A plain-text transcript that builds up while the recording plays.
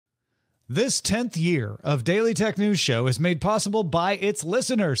This 10th year of Daily Tech News Show is made possible by its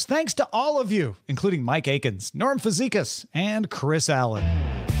listeners. Thanks to all of you, including Mike Akins, Norm Fazekas, and Chris Allen.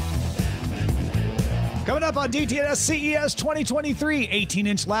 Coming up on DTNS CES 2023,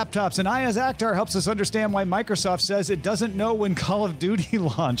 18-inch laptops, and Iyaz Akhtar helps us understand why Microsoft says it doesn't know when Call of Duty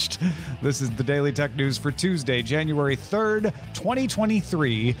launched. This is the Daily Tech News for Tuesday, January 3rd,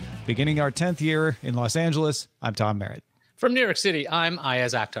 2023, beginning our 10th year in Los Angeles. I'm Tom Merritt. From New York City, I'm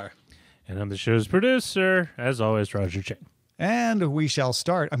Iyaz Akhtar. And I'm the show's producer, as always, Roger Chang. And we shall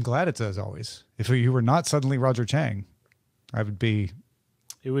start. I'm glad it's as always. If you were not suddenly Roger Chang, I would be...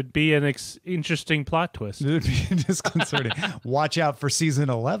 It would be an interesting plot twist. It would be disconcerting. Watch out for season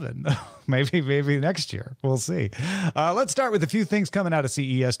 11. maybe next year. We'll see. Let's start with a few things coming out of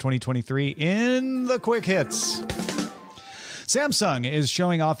CES 2023 in the quick hits. Samsung is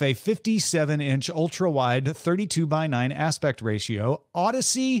showing off a 57-inch ultra-wide 32:9 aspect ratio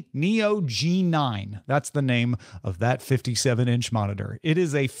Odyssey Neo G9. That's the name of that 57-inch monitor. It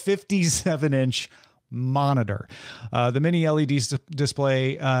is a 57-inch monitor. The mini LED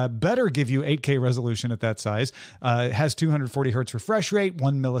display better give you 8K resolution at that size. It has 240 hertz refresh rate,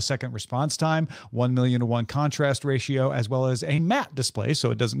 1 millisecond response time, 1,000,000:1 contrast ratio, as well as a matte display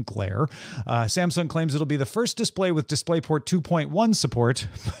so it doesn't glare. Samsung claims it'll be the first display with DisplayPort 2.1 support,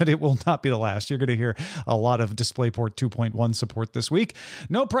 but it will not be the last. You're going to hear a lot of DisplayPort 2.1 support this week.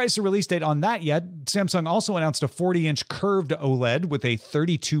 No price or release date on that yet. Samsung also announced a 40-inch curved OLED with a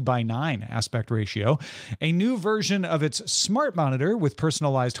 32:9 aspect ratio, a new version of its smart monitor with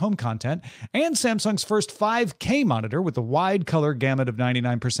personalized home content, and Samsung's first 5K monitor with a wide color gamut of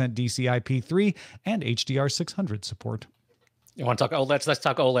 99% DCI-P3 and HDR600 support. You want to talk OLEDs? Let's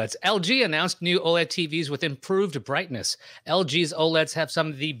talk OLEDs. LG announced new OLED TVs with improved brightness. LG's OLEDs have some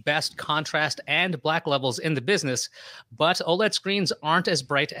of the best contrast and black levels in the business, but OLED screens aren't as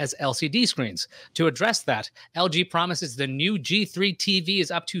bright as LCD screens. To address that, LG promises the new G3 TV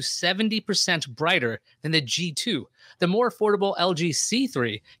is up to 70% brighter than the G2. The more affordable LG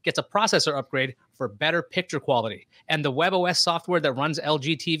C3 gets a processor upgrade for better picture quality. And the WebOS software that runs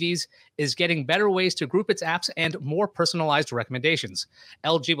LG TVs is getting better ways to group its apps and more personalized recommendations.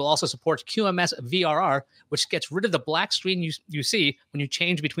 LG will also support QMS VRR, which gets rid of the black screen you see when you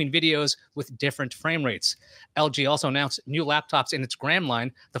change between videos with different frame rates. LG also announced new laptops in its Gram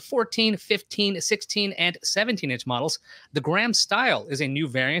line, the 14, 15, 16, and 17-inch models. The Gram Style is a new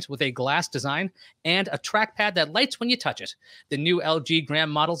variant with a glass design and a trackpad that lights when you touch it. The new LG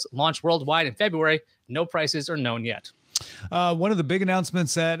Gram models launch worldwide in February. No prices are known yet. One of the big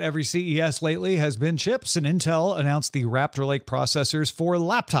announcements at every CES lately has been chips, and Intel announced the Raptor Lake processors for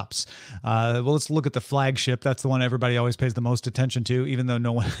laptops. Well, let's look at the flagship. That's the one everybody always pays the most attention to, even though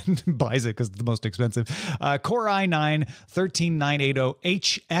no one buys it because it's the most expensive. Core i9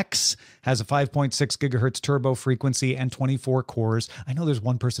 13980HX has a 5.6 gigahertz turbo frequency and 24 cores. I know there's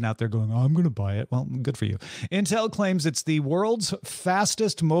one person out there going, oh, I'm going to buy it. Well, good for you. Intel claims it's the world's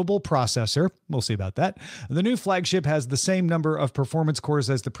fastest mobile processor. We'll see about that. The new flagship has the same number of performance cores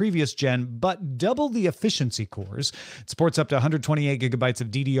as the previous gen, but double the efficiency cores. It supports up to 128 gigabytes of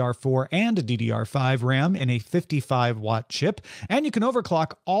DDR4 and a DDR5 RAM in a 55-watt chip, and you can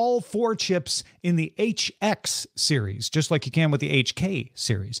overclock all 4 chips in the HX series, just like you can with the HK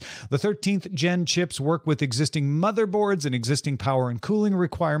series. The 13th gen chips work with existing motherboards and existing power and cooling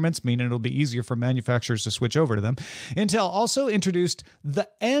requirements, meaning it'll be easier for manufacturers to switch over to them. Intel also introduced the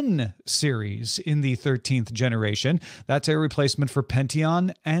N series in the 13th generation. That's a replacement for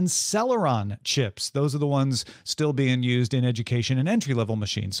Pentium and Celeron chips. Those are the ones still being used in education and entry-level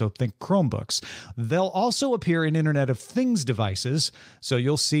machines, so think Chromebooks. They'll also appear in Internet of Things devices, so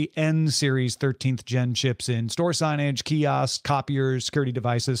you'll see N-series 13th gen chips in store signage, kiosks, copiers, security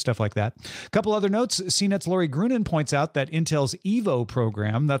devices, stuff like that. A couple other notes. CNET's Lori Grunin points out that Intel's Evo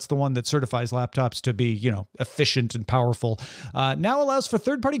program, that's the one that certifies laptops to be, efficient and powerful, now allows for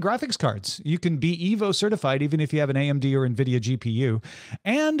third-party graphics cards. You can be Evo certified even if you have an AMD or NVIDIA GPU,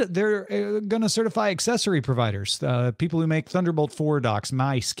 and they're going to certify accessory providers, people who make Thunderbolt 4 docks,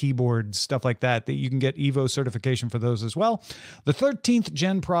 mice, keyboards, stuff like that, that you can get Evo certification for those as well. The 13th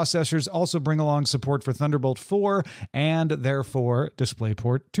gen processors also bring along support for Thunderbolt 4 and therefore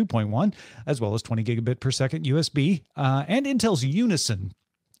DisplayPort 2.1, as well as 20 gigabit per second USB, and Intel's Unison,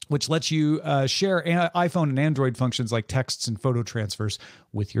 which lets you share iPhone and Android functions like texts and photo transfers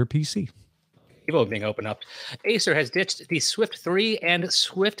with your PC. Evo being opened up. Acer has ditched the Swift 3 and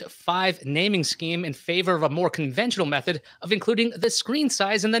Swift 5 naming scheme in favor of a more conventional method of including the screen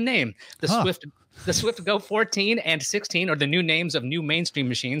size in the name. The Swift Go 14 and 16 are the new names of new mainstream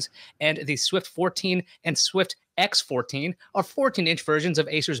machines, and the Swift 14 and Swift X14 are 14-inch versions of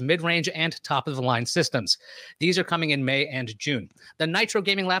Acer's mid-range and top-of-the-line systems. These are coming in May and June. The Nitro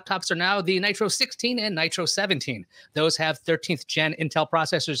gaming laptops are now the Nitro 16 and Nitro 17. Those have 13th gen Intel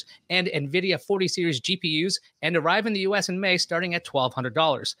processors and Nvidia 40 series GPUs and arrive in the US in May starting at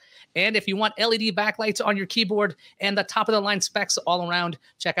 $1,200. And if you want LED backlights on your keyboard and the top-of-the-line specs all around,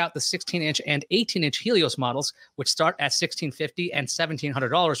 check out the 16-inch and 18-inch Helios models, which start at $1,650 and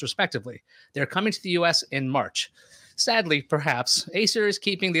 $1,700 respectively. They're coming to the US in March. Sadly, perhaps, Acer is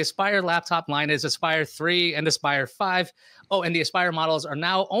keeping the Aspire laptop line as Aspire 3 and Aspire 5. Oh, and the Aspire models are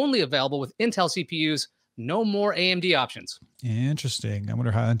now only available with Intel CPUs, no more AMD options. Interesting. I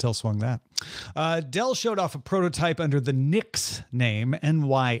wonder how Intel swung that. Dell showed off a prototype under the NYX name,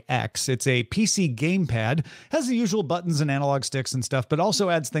 NYX. It's a PC gamepad, has the usual buttons and analog sticks and stuff, but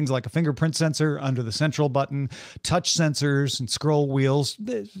also adds things like a fingerprint sensor under the central button, touch sensors and scroll wheels,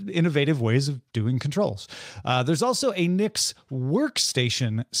 innovative ways of doing controls. There's also a NYX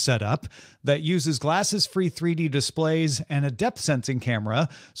workstation setup that uses glasses-free 3D displays and a depth sensing camera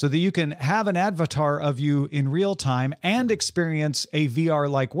so that you can have an avatar of you in real time and experience a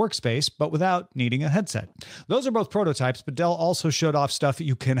VR-like workspace, but without needing a headset. Those are both prototypes, but Dell also showed off stuff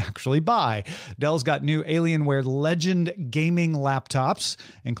you can actually buy. Dell's got new Alienware Legend gaming laptops,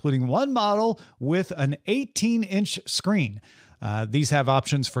 including one model with an 18-inch screen. These have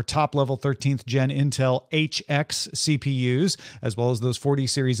options for top-level 13th gen Intel HX CPUs, as well as those 40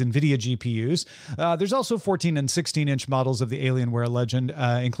 series Nvidia GPUs. There's also 14 and 16-inch models of the Alienware Legend,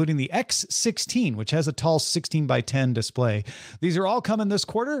 including the X16, which has a tall 16 by 10 display. These are all coming this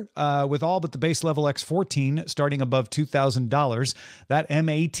quarter, with all but the base level X14 starting above $2,000. That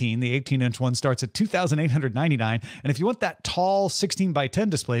M18, the 18-inch one, starts at $2,899. And if you want that tall 16 by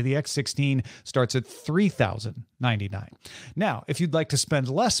 10 display, the X16 starts at $3,099. Now, if you'd like to spend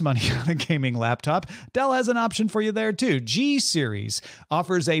less money on a gaming laptop, Dell has an option for you there too. G-Series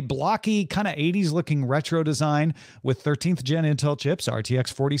offers a blocky, kind of 80s looking retro design with 13th gen Intel chips,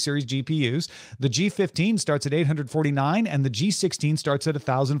 RTX 40 series GPUs. The G15 starts at $849 and the G16 starts at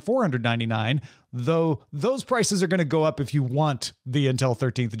 $1,499. Though those prices are going to go up if you want the Intel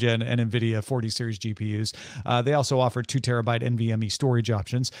 13th gen and Nvidia 40 series GPUs. They also offer 2 terabyte NVMe storage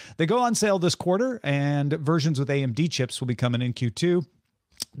options. They go on sale this quarter, and versions with AMD chips will be coming in Q2.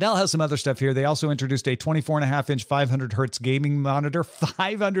 Dell has some other stuff here. They also introduced a 24.5-inch 500 hertz gaming monitor,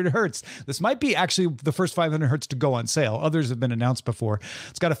 500 hertz. This might be actually the first 500 hertz to go on sale. Others have been announced before.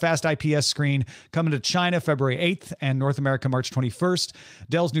 It's got a fast IPS screen, coming to China February 8th and North America March 21st.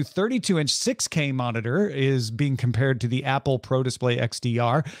 Dell's new 32-inch 6K monitor is being compared to the Apple Pro Display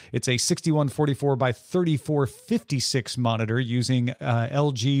XDR. It's a 6144 by 3456 monitor using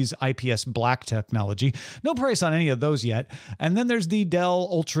LG's IPS black technology. No price on any of those yet. And then there's the Dell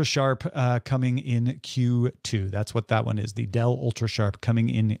Ultra Sharp coming in Q2. That's what that one is. The Dell Ultra Sharp coming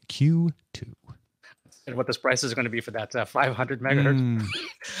in Q2. And what this price is going to be for that 500 megahertz.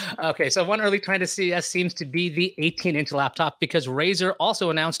 Okay, so one early trend to CES seems to be the 18-inch laptop, because Razer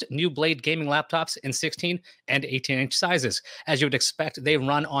also announced new Blade gaming laptops in 16 and 18-inch sizes. As you would expect, they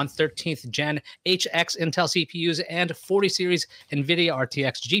run on 13th gen HX Intel CPUs and 40 series Nvidia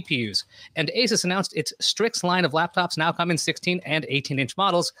RTX GPUs. And Asus announced its Strix line of laptops now come in 16 and 18-inch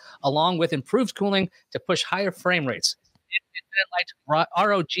models, along with improved cooling to push higher frame rates. Light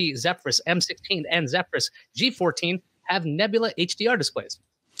ROG Zephyrus M16 and Zephyrus G14 have Nebula HDR displays.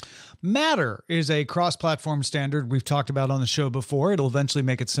 Matter is a cross-platform standard we've talked about on the show before. It'll eventually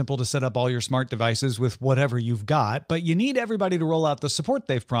make it simple to set up all your smart devices with whatever you've got, but you need everybody to roll out the support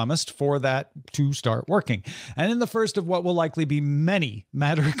they've promised for that to start working. And in the first of what will likely be many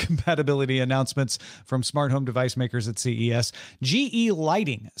Matter compatibility announcements from smart home device makers at CES, GE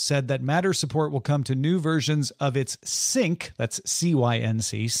Lighting said that Matter support will come to new versions of its Sync, that's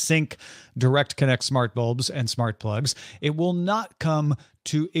CYNC, Sync Direct Connect smart bulbs and smart plugs. It will not come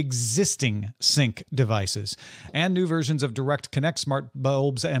to existing Sync devices. And new versions of Direct Connect smart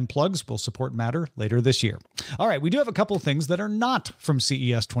bulbs and plugs will support Matter later this year. All right, we do have a couple of things that are not from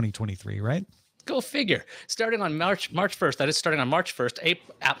CES 2023, right? Go figure. Starting on March 1st, that is starting on March 1st,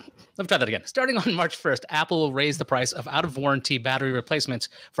 let me try that again. Starting on March 1st, Apple will raise the price of out-of-warranty battery replacements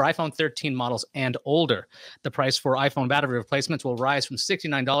for iPhone 13 models and older. The price for iPhone battery replacements will rise from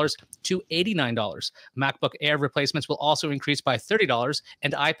 $69 to $89. MacBook Air replacements will also increase by $30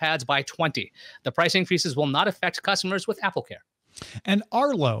 and iPads by $20. The price increases will not affect customers with AppleCare. And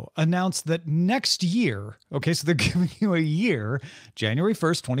Arlo announced that next year, okay, so they're giving you a year, January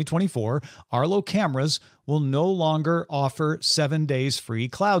 1st, 2024, Arlo cameras will no longer offer 7 days free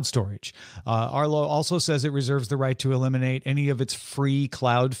cloud storage. Arlo also says it reserves the right to eliminate any of its free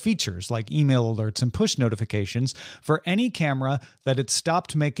cloud features like email alerts and push notifications for any camera that it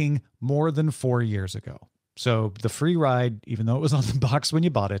stopped making more than 4 years ago. So the free ride, even though it was on the box when you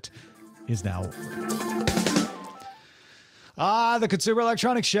bought it, is now over. The Consumer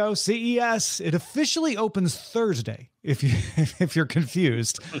Electronics Show, CES, it officially opens Thursday. If you're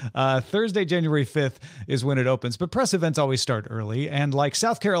confused, Thursday, January 5th is when it opens. But press events always start early. And like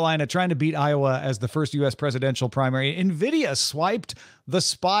South Carolina trying to beat Iowa as the first U.S. presidential primary, Nvidia swiped the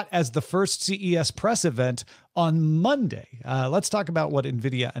spot as the first CES press event on Monday. Let's talk about what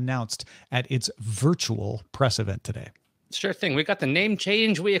Nvidia announced at its virtual press event today. Sure thing. We got the name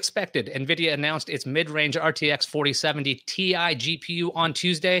change we expected. NVIDIA announced its mid-range RTX 4070 Ti GPU on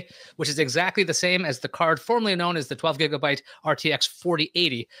Tuesday, which is exactly the same as the card formerly known as the 12GB RTX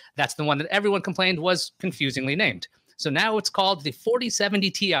 4080. That's the one that everyone complained was confusingly named. So now it's called the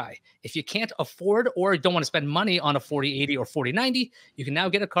 4070 Ti. If you can't afford or don't want to spend money on a 4080 or 4090, you can now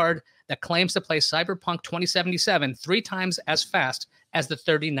get a card that claims to play Cyberpunk 2077 3 times as fast as the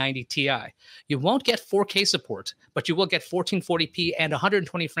 3090 Ti. You won't get 4K support, but you will get 1440p and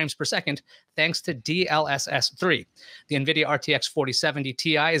 120 frames per second thanks to DLSS 3. The NVIDIA RTX 4070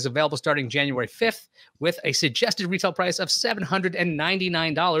 Ti is available starting January 5th with a suggested retail price of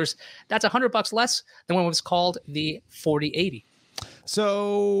 $799. That's $100 less than what was called the 4080.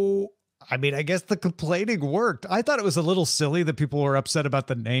 So, I mean, I guess the complaining worked. I thought it was a little silly that people were upset about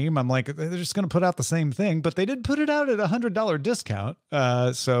the name. I'm like, they're just going to put out the same thing, but they did put it out at $100 discount.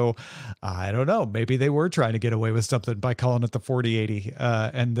 So I don't know. Maybe they were trying to get away with something by calling it the 4080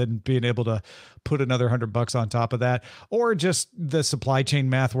 and then being able to put another $100 on top of that, or just the supply chain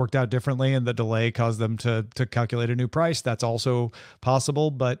math worked out differently and the delay caused them to calculate a new price. That's also possible.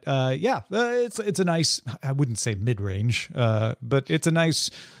 But it's a nice, I wouldn't say mid-range, but it's a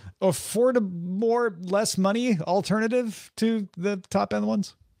nice affordable, less money alternative to the top end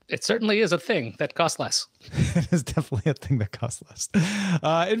ones. It certainly is a thing that costs less. It is definitely a thing that costs less.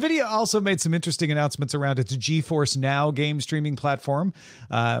 NVIDIA also made some interesting announcements around its GeForce Now game streaming platform.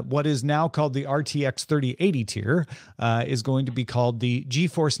 What is now called the RTX 3080 tier is going to be called the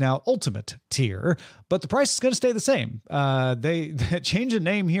GeForce Now Ultimate tier, but the price is going to stay the same. They change of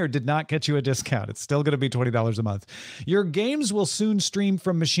name here did not get you a discount. It's still going to be $20 a month. Your games will soon stream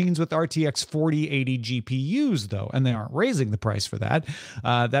from machines with RTX 4080 GPUs, though, and they aren't raising the price for that.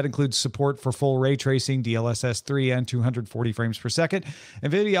 That includes support for full ray tracing, DLSS 3, and 240 frames per second.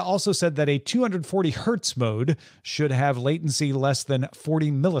 NVIDIA also said that a 240 hertz mode should have latency less than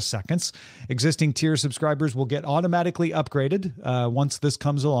 40 milliseconds. Existing tier subscribers will get automatically upgraded once this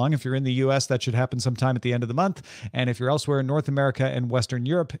comes along. If you're in the US, that should happen sometime at the end of the month. And if you're elsewhere in North America and Western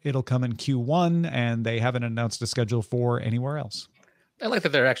Europe, it'll come in Q1, and they haven't announced a schedule for anywhere else. I like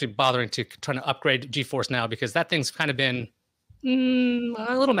that they're actually bothering to trying to upgrade GeForce Now, because that thing's kind of been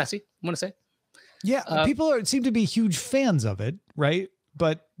a little messy, I want to say. Yeah, people seem to be huge fans of it, right?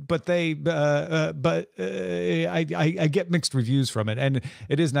 But I get mixed reviews from it, and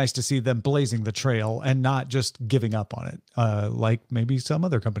it is nice to see them blazing the trail and not just giving up on it, like maybe some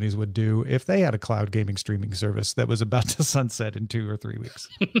other companies would do if they had a cloud gaming streaming service that was about to sunset in 2 or 3 weeks.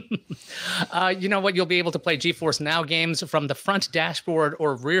 You know what? You'll be able to play GeForce Now games from the front dashboard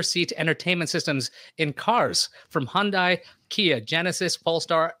or rear seat entertainment systems in cars from Hyundai, Kia, Genesis,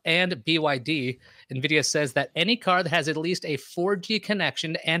 Polestar, and BYD. NVIDIA says that any car that has at least a 4G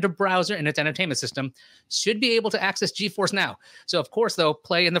connection and a browser in its entertainment system should be able to access GeForce Now. So, of course, though,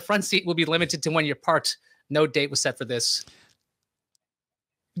 play in the front seat will be limited to when you're parked. No date was set for this.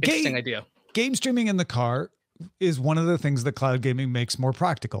 Interesting idea. Game streaming in the car is one of the things that cloud gaming makes more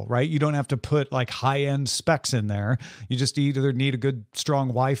practical, right? You don't have to put like high-end specs in there. You just either need a good, strong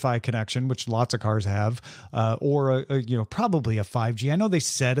Wi-Fi connection, which lots of cars have, or probably a 5G. I know they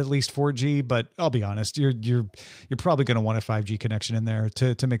said at least 4G, but I'll be honest, you're probably going to want a 5G connection in there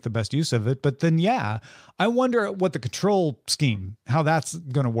to make the best use of it. But then, yeah, I wonder what the control scheme, how that's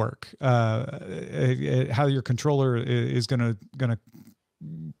going to work, how your controller is going to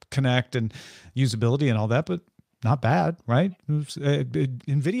connect and usability and all that, but not bad, right?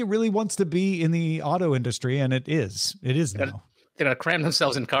 NVIDIA really wants to be in the auto industry, and it is now. They're going to cram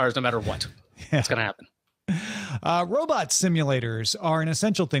themselves in cars no matter what. Yeah. It's going to happen. Robot simulators are an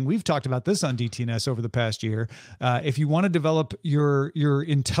essential thing. We've talked about this on DTNS over the past year. If you want to develop your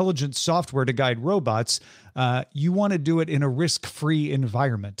intelligent software to guide robots, you want to do it in a risk-free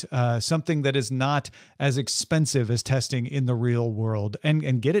environment, something that is not as expensive as testing in the real world,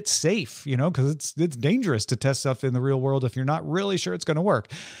 and get it safe, because it's dangerous to test stuff in the real world if you're not really sure it's going to work.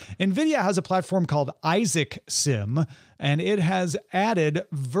 Nvidia has a platform called Isaac Sim, and it has added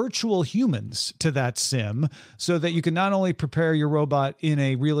virtual humans to that sim so that you can not only prepare your robot in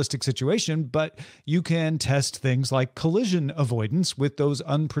a realistic situation, but you can test things like collision avoidance with those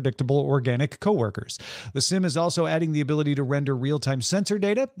unpredictable organic coworkers. The sim is also adding the ability to render real-time sensor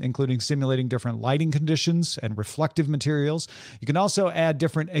data, including simulating different lighting conditions and reflective materials. You can also add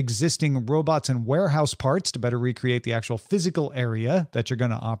different existing robots and warehouse parts to better recreate the actual physical area that you're going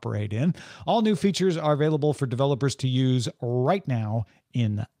to operate in. All new features are available for developers to use right now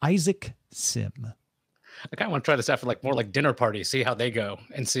in Isaac Sim. I kind of want to try this out for more like dinner parties, see how they go,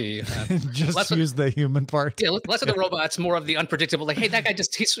 and see. Just use the human part. Yeah, less of the robots, more of the unpredictable. Like, hey, that guy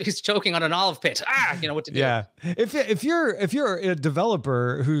he's choking on an olive pit. What to do. Yeah, if you're a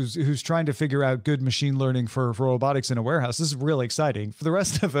developer who's trying to figure out good machine learning for robotics in a warehouse, this is really exciting. For the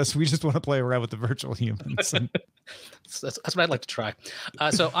rest of us, we just want to play around with the virtual humans. That's what I'd like to try.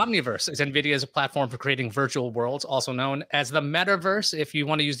 So Omniverse is NVIDIA's platform for creating virtual worlds, also known as the metaverse. If you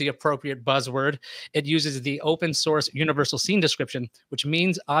want to use the appropriate buzzword, it uses the open source universal scene description, which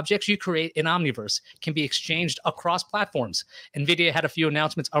means objects you create in Omniverse can be exchanged across platforms. NVIDIA had a few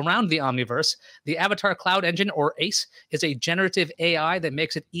announcements around the Omniverse. The Avatar Cloud Engine, or ACE, is a generative AI that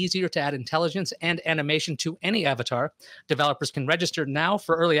makes it easier to add intelligence and animation to any avatar. Developers can register now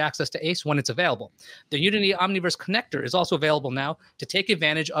for early access to ACE when it's available. The Unity Omniverse connector is also available now to take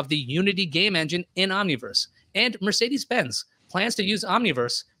advantage of the Unity game engine in Omniverse. And Mercedes-Benz plans to use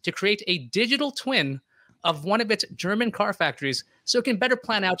Omniverse to create a digital twin of one of its German car factories so it can better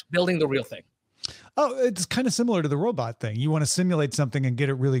plan out building the real thing. Oh, it's kind of similar to the robot thing. You want to simulate something and get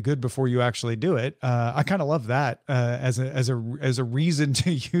it really good before you actually do it. I kind of love that as a reason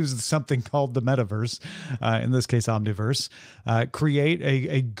to use something called the metaverse, in this case, Omniverse. Create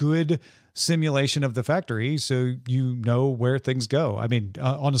a good simulation of the factory so you know where things go. I mean,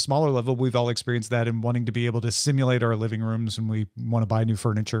 on a smaller level, we've all experienced that in wanting to be able to simulate our living rooms when we want to buy new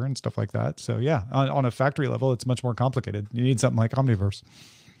furniture and stuff like that. So yeah, on a factory level, it's much more complicated. You need something like Omniverse.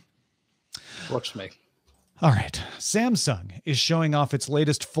 Works for me. All right. Samsung is showing off its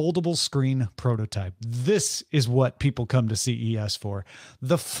latest foldable screen prototype. This is what people come to CES for.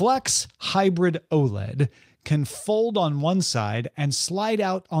 The Flex Hybrid OLED can fold on one side and slide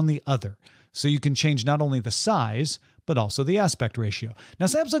out on the other. So you can change not only the size, but also the aspect ratio. Now,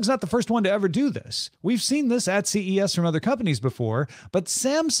 Samsung's not the first one to ever do this. We've seen this at CES from other companies before, but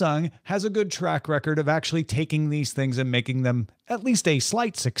Samsung has a good track record of actually taking these things and making them at least a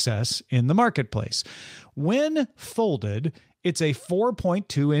slight success in the marketplace. When folded, it's a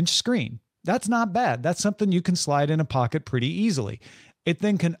 4.2-inch screen. That's not bad. That's something you can slide in a pocket pretty easily. It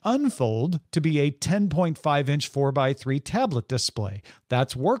then can unfold to be a 10.5-inch 4x3 tablet display.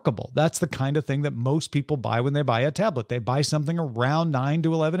 That's workable. That's the kind of thing that most people buy when they buy a tablet. They buy something around 9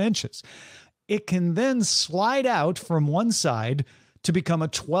 to 11 inches. It can then slide out from one side to become a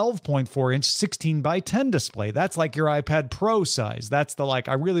 12.4-inch 16x10 display. That's like your iPad Pro size. That's the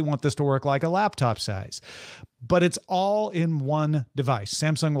I really want this to work like a laptop size. But it's all in one device.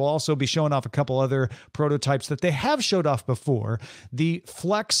 Samsung will also be showing off a couple other prototypes that they have showed off before. The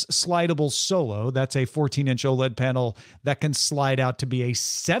Flex Slidable Solo, that's a 14-inch OLED panel that can slide out to be a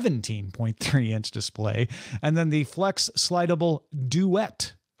 17.3-inch display. And then the Flex Slidable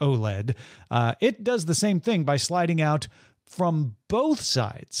Duet OLED. It does the same thing by sliding out from both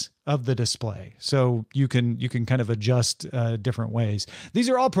sides of the display. So you can kind of adjust different ways. These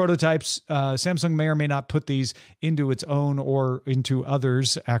are all prototypes. Samsung may or may not put these into its own or into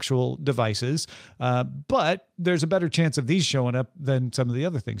others' actual devices. But there's a better chance of these showing up than some of the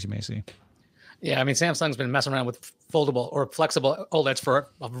other things you may see. Yeah, I mean, Samsung's been messing around with foldable or flexible OLEDs for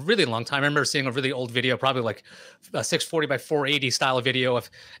a really long time. I remember seeing a really old video, probably like a 640 by 480 style video of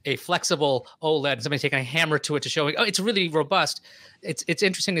a flexible OLED and somebody taking a hammer to it to show, oh, it's really robust. It's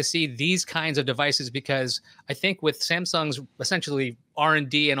interesting to see these kinds of devices because I think with Samsung's essentially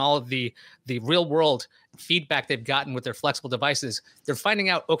R&D and all of the real world feedback they've gotten with their flexible devices, they're finding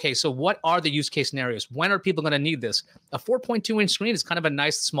out, okay, so what are the use case scenarios? When are people going to need this? A 4.2-inch screen is kind of a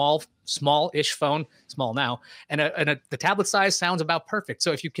nice, small-ish phone, small now, and the tablet size sounds about perfect.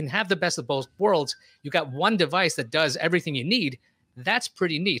 So if you can have the best of both worlds, you got one device that does everything you need. That's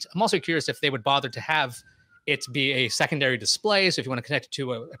pretty neat. I'm also curious if they would bother to have it be a secondary display. So if you want to connect it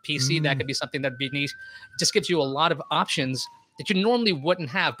to a PC, that could be something that'd be neat. It just gives you a lot of options that you normally wouldn't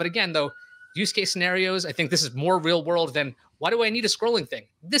have. But again, though, use case scenarios, I think this is more real world than why do I need a scrolling thing?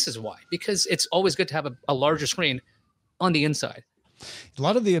 This is why, because it's always good to have a larger screen on the inside. A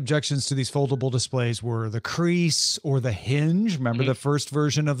lot of the objections to these foldable displays were the crease or the hinge. Remember the first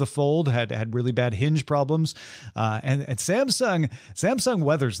version of the Fold had really bad hinge problems. And Samsung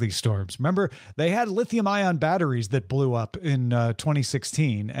weathers these storms. Remember, they had lithium-ion batteries that blew up in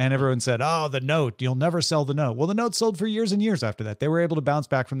 2016, and everyone said, oh, the Note, you'll never sell the Note. Well, the Note sold for years and years after that. They were able to bounce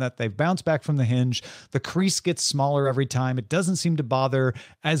back from that. They've bounced back from the hinge. The crease gets smaller every time. It doesn't seem to bother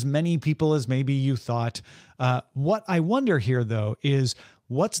as many people as maybe you thought. What I wonder here, though, is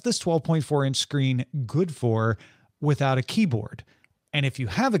what's this 12.4-inch screen good for without a keyboard? And if you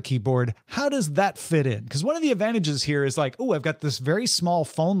have a keyboard, how does that fit in? Because one of the advantages here is like, oh, I've got this very small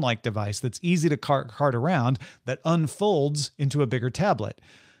phone-like device that's easy to cart around that unfolds into a bigger tablet.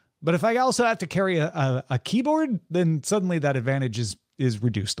 But if I also have to carry a keyboard, then suddenly that advantage is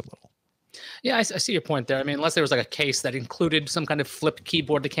reduced a little. Yeah, I see your point there. I mean, unless there was like a case that included some kind of flipped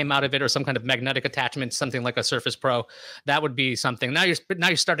keyboard that came out of it, or some kind of magnetic attachment, something like a Surface Pro, that would be something. Now you're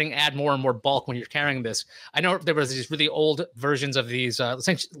starting to add more and more bulk when you're carrying this. I know there was these really old versions of these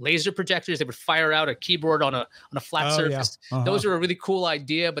laser projectors. They would fire out a keyboard on a flat surface. Yeah. Those were a really cool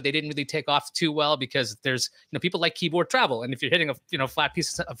idea, but they didn't really take off too well because there's people like keyboard travel, and if you're hitting a flat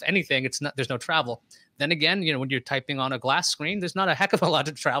piece of anything, there's no travel. Then again, when you're typing on a glass screen, there's not a heck of a lot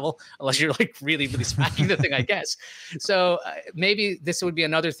of travel unless you're like really, really smacking the thing, I guess. So maybe this would be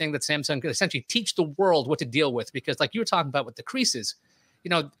another thing that Samsung could essentially teach the world what to deal with, because like you were talking about with the creases,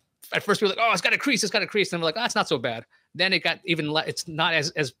 at first we were like, oh, it's got a crease. And we're like, oh, it's not so bad. Then it got even it's not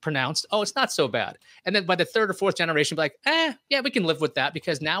as pronounced. Oh, it's not so bad. And then by the third or fourth generation, be like, yeah, we can live with that,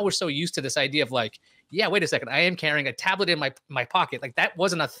 because now we're so used to this idea of like, yeah, wait a second, I am carrying a tablet in my pocket. Like that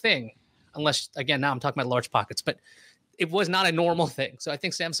wasn't a thing. Unless, again, now I'm talking about large pockets, but it was not a normal thing. So I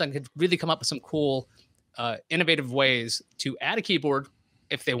think Samsung could really come up with some cool, innovative ways to add a keyboard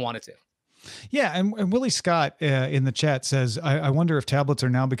if they wanted to. Yeah, and Willie Scott in the chat says, I wonder if tablets are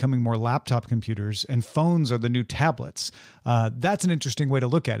now becoming more laptop computers and phones are the new tablets. That's an interesting way to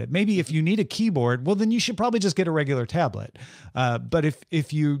look at it. Maybe if you need a keyboard, well, then you should probably just get a regular tablet. But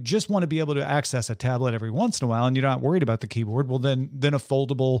if you just want to be able to access a tablet every once in a while and you're not worried about the keyboard, well, then a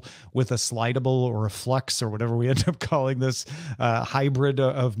foldable with a slidable or a flex or whatever we end up calling this hybrid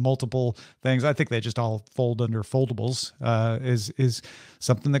of multiple things, I think they just all fold under foldables, is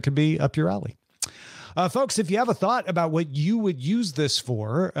something that could be up your alley. Folks, if you have a thought about what you would use this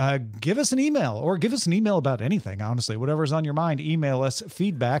for, give us an email, or give us an email about anything, honestly. Whatever's on your mind, email us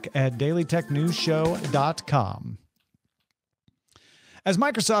feedback@dailytechnewsshow.com. As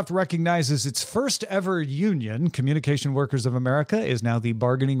Microsoft recognizes its first ever union, Communication Workers of America is now the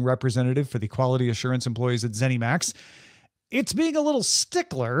bargaining representative for the quality assurance employees at ZeniMax. It's being a little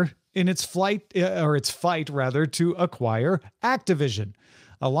stickler in its fight to acquire Activision.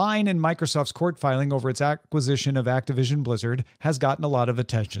 A line in Microsoft's court filing over its acquisition of Activision-Blizzard has gotten a lot of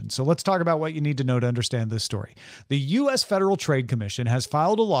attention. So let's talk about what you need to know to understand this story. The U.S. Federal Trade Commission has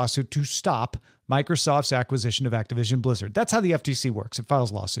filed a lawsuit to stop Microsoft's acquisition of Activision-Blizzard. That's how the FTC works. It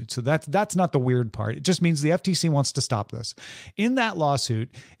files lawsuits. So that's not the weird part. It just means the FTC wants to stop this. In that lawsuit,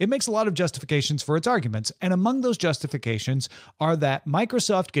 it makes a lot of justifications for its arguments. And among those justifications are that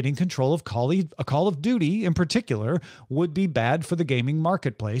Microsoft getting control of Call of Duty in particular would be bad for the gaming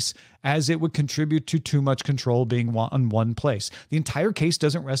marketplace, as it would contribute to too much control being on one place. The entire case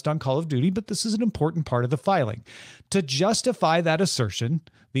doesn't rest on Call of Duty, but this is an important part of the filing. To justify that assertion,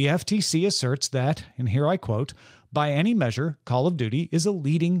 the FTC asserts that, and here I quote, by any measure, Call of Duty is a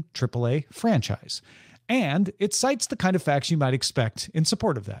leading AAA franchise. And it cites the kind of facts you might expect in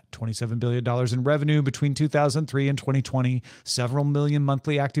support of that. $27 billion in revenue between 2003 and 2020, several million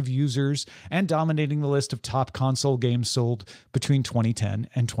monthly active users, and dominating the list of top console games sold between 2010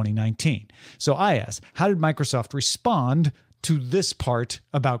 and 2019. So Iyaz, how did Microsoft respond to this part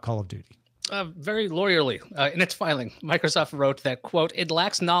about Call of Duty? Very lawyerly. In its filing, Microsoft wrote that, quote, it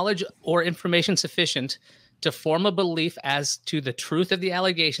lacks knowledge or information sufficient to form a belief as to the truth of the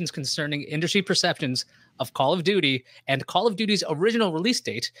allegations concerning industry perceptions of Call of Duty and Call of Duty's original release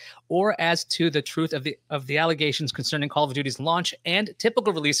date, or as to the truth of the allegations concerning Call of Duty's launch and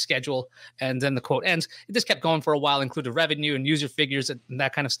typical release schedule. And then the quote ends. It just kept going for a while, included revenue and user figures and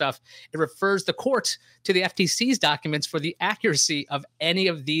that kind of stuff. It refers the court to the FTC's documents for the accuracy of any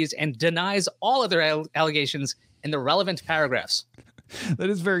of these and denies all other allegations in the relevant paragraphs. That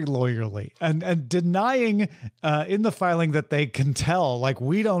is very lawyerly, and denying in the filing that they can tell, like,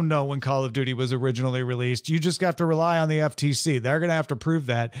 we don't know when Call of Duty was originally released. You just have to rely on the FTC. They're going to have to prove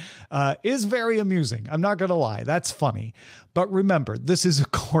that, is very amusing. I'm not going to lie. That's funny. But remember, this is a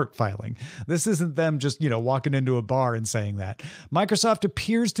court filing. This isn't them just, walking into a bar and saying that. Microsoft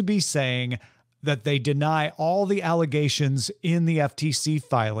appears to be saying that they deny all the allegations in the FTC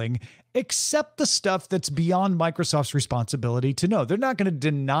filing, except the stuff that's beyond Microsoft's responsibility to know. They're not going to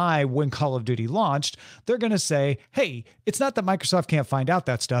deny when Call of Duty launched. They're going to say, hey, it's not that Microsoft can't find out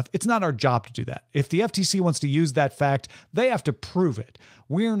that stuff. It's not our job to do that. If the FTC wants to use that fact, they have to prove it.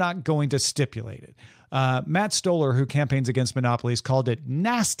 We're not going to stipulate it. Matt Stoller, who campaigns against monopolies, called it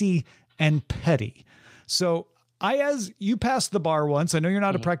nasty and petty. So Iyaz, you passed the bar once. I know you're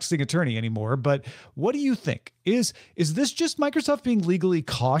not a practicing attorney anymore, but what do you think? Is this just Microsoft being legally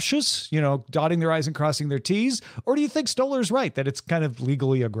cautious, dotting their I's and crossing their T's? Or do you think Stoller's right, that it's kind of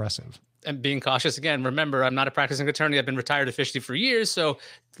legally aggressive? And being cautious again. Remember, I'm not a practicing attorney. I've been retired officially for years, so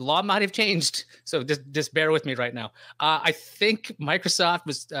the law might have changed. So just bear with me right now. I think Microsoft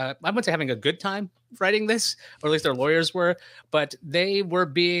was, I wouldn't say having a good time writing this, or at least their lawyers were, but they were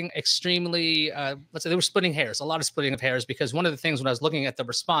being extremely, let's say they were splitting hairs, a lot of splitting of hairs, because one of the things when I was looking at the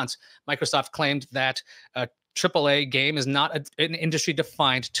response, Microsoft claimed that AAA game is not an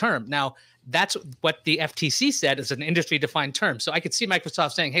industry-defined term. Now, that's what the FTC said is an industry-defined term. So I could see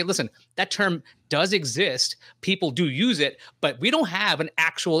Microsoft saying, hey, listen, that term does exist. People do use it, but we don't have an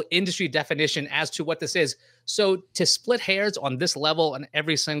actual industry definition as to what this is. So to split hairs on this level in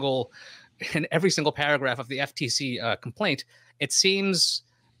every single paragraph of the FTC complaint, it seems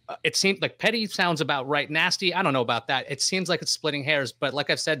like petty sounds about right. Nasty, I don't know about that. It seems like it's splitting hairs, but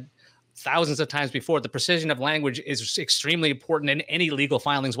like I've said thousands of times before, the precision of language is extremely important in any legal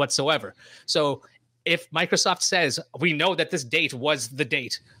filings whatsoever. So if Microsoft says, we know that this date was the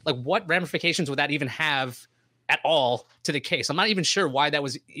date, like what ramifications would that even have at all to the case? I'm not even sure why that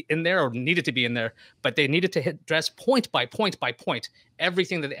was in there or needed to be in there, but they needed to address point by point by point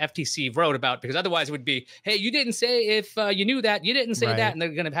everything that the FTC wrote about, because otherwise it would be, hey, you didn't say if you knew that, you didn't say that, and they're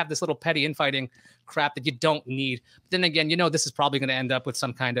going to have this little petty infighting crap that you don't need. But then again, this is probably going to end up with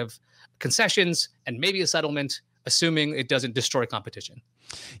some kind of concessions and maybe a settlement, assuming it doesn't destroy competition.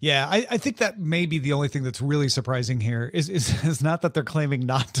 Yeah, I think that may be the only thing that's really surprising here is not that they're claiming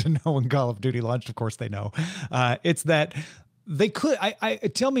not to know when Call of Duty launched. Of course they know. It's that they could, I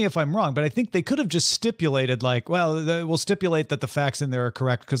tell me if I'm wrong, but I think they could have just stipulated like, well, we'll stipulate that the facts in there are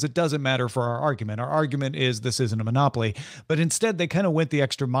correct because it doesn't matter for our argument. Our argument is this isn't a monopoly. But instead they kind of went the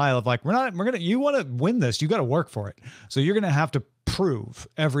extra mile of like, you want to win this, you got to work for it. So you're going to have to prove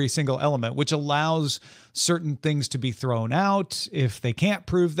every single element, which allows certain things to be thrown out if they can't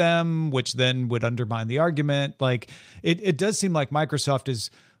prove them, which then would undermine the argument. Like it does seem like Microsoft is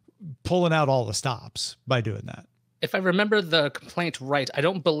pulling out all the stops by doing that. If I remember the complaint right, I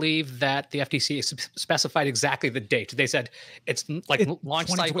don't believe that the FTC specified exactly the date. They said it's like launch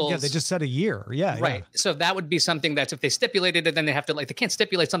cycles. Yeah, they just said a year. Yeah, right. Yeah. So that would be something that if they stipulated it, then they have to they can't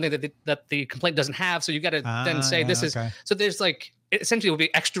stipulate something that the complaint doesn't have. So you got to then say this is. So there's it essentially would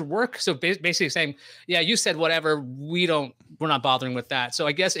be extra work. So basically saying, yeah, you said whatever, we're not bothering with that. So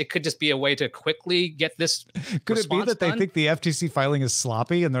I guess it could just be a way to quickly get this. Could it be that they think the FTC filing is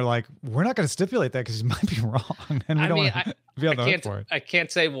sloppy and they're like, we're not going to stipulate that because it might be wrong, and we don't want to be on the hook for it. I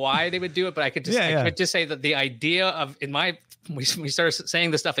can't say why they would do it, but I could just I could just say that the idea of we started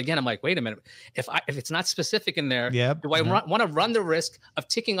saying this stuff again. I'm like, wait a minute. If it's not specific in there, do I want to run the risk of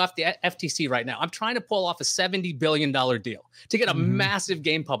ticking off the FTC right now? I'm trying to pull off a $70 billion deal to get a massive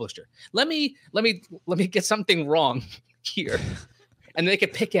game publisher. Let me get something wrong here, and they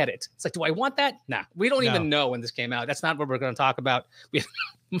could pick at it. It's like, do I want that? Nah, we don't even know when this came out. That's not what we're going to talk about.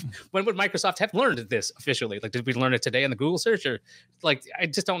 When would Microsoft have learned this officially? Like, did we learn it today in the Google search, or I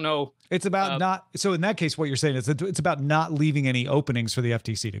just don't know. It's about not. So in that case, what you're saying is that it's about not leaving any openings for the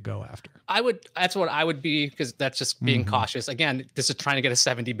FTC to go after. That's what I would be, because that's just being cautious. Again, this is trying to get a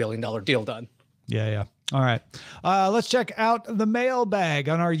 $70 billion deal done. Yeah. All right. Let's check out the mailbag.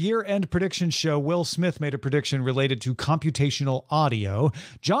 On our year-end prediction show, Will Smith made a prediction related to computational audio.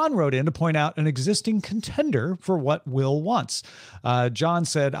 John wrote in to point out an existing contender for what Will wants. John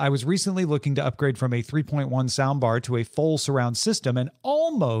said, I was recently looking to upgrade from a 3.1 soundbar to a full surround system and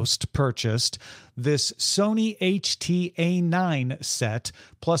almost purchased this Sony HT-A9 set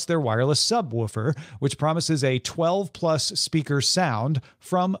plus their wireless subwoofer, which promises a 12 plus speaker sound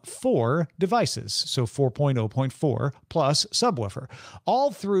from 4 devices. So 4.0.4 plus subwoofer,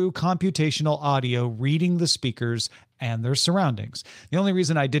 all through computational audio reading the speakers and their surroundings. The only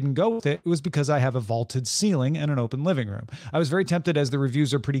reason I didn't go with it was because I have a vaulted ceiling and an open living room. I was very tempted as the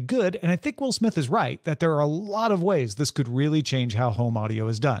reviews are pretty good, and I think Will Smith is right that there are a lot of ways this could really change how home audio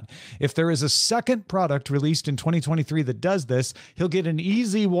is done. If there is a second product released in 2023 that does this, he'll get an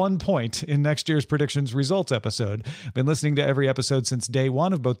easy 1 point in next year's predictions results episode. Been listening to every episode since day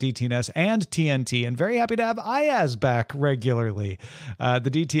one of both DTNS and TNT, and very happy to have Iyaz back regularly.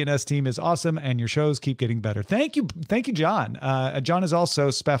 The DTNS team is awesome, and your shows keep getting better. Thank you, John. John is also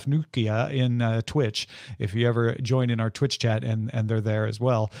Spafnukia in Twitch, if you ever join in our Twitch chat, and they're there as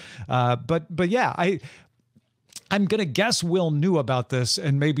well. But yeah, I'm going to guess Will knew about this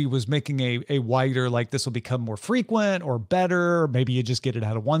and maybe was making a wider, like this will become more frequent or better. Or maybe you just get it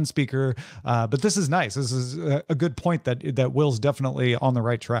out of one speaker. But this is nice. This is a good point that Will's definitely on the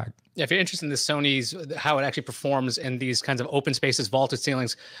right track. Yeah, if you're interested in the Sony's, how it actually performs in these kinds of open spaces, vaulted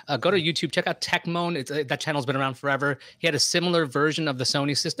ceilings, go to YouTube, check out Techmoan. That channel's been around forever. He had a similar version of the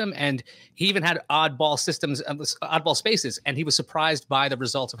Sony system, and he even had oddball systems, oddball spaces, and he was surprised by the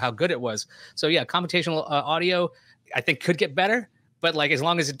results of how good it was. So yeah, computational audio, I think could get better. But like, as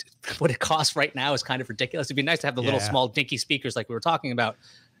long as what it costs right now is kind of ridiculous. It'd be nice to have the little small dinky speakers like we were talking about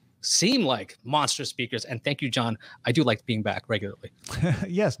seem like monster speakers. And thank you, John. I do like being back regularly.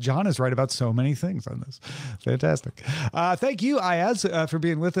 Yes, John is right about so many things on this. Fantastic. Thank you, Iyaz, for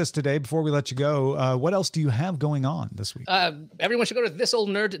being with us today. Before we let you go, what else do you have going on this week? Everyone should go to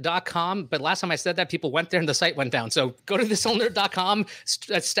thisoldnerd.com. But last time I said that, people went there and the site went down. So go to thisoldnerd.com,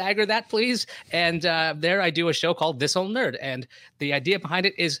 stagger that, please. And there I do a show called This Old Nerd. And the idea behind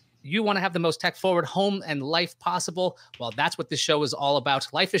it is you want to have the most tech-forward home and life possible. Well, that's what this show is all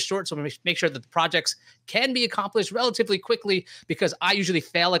about. Life is short, so we make sure that the projects can be accomplished relatively quickly, because I usually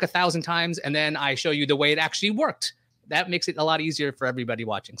fail like 1,000 times, and then I show you the way it actually worked. That makes it a lot easier for everybody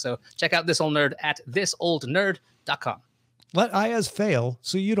watching. So check out This Old Nerd at thisoldnerd.com. Let Iyaz fail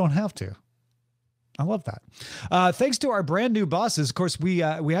so you don't have to. I love that. Thanks to our brand new bosses. Of course, we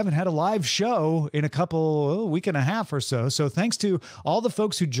haven't had a live show in a week and a half or so. So thanks to all the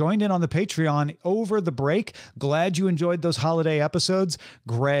folks who joined in on the Patreon over the break. Glad you enjoyed those holiday episodes.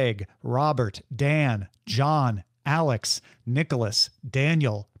 Greg, Robert, Dan, John, Alex, Nicholas,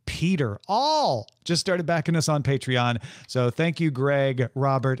 Daniel, Peter, all just started backing us on Patreon. So thank you, Greg,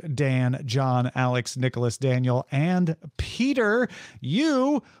 Robert, Dan, John, Alex, Nicholas, Daniel, and Peter.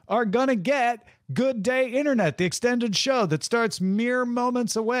 You are going to get Good Day Internet, the extended show that starts mere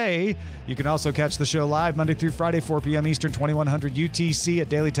moments away. You can also catch the show live Monday through Friday, 4 p.m. Eastern, 2100 UTC at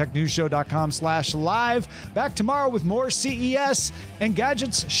dailytechnewsshow.com/live. Back tomorrow with more CES and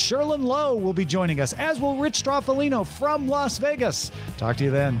gadgets. Cherlynn Low will be joining us, as will Rich Stroffolino from Las Vegas. Talk to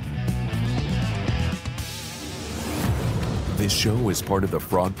you then. This show is part of the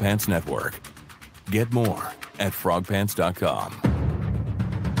Frog Pants Network. Get more at frogpants.com.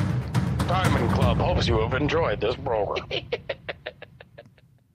 Diamond Club hopes you have enjoyed this program.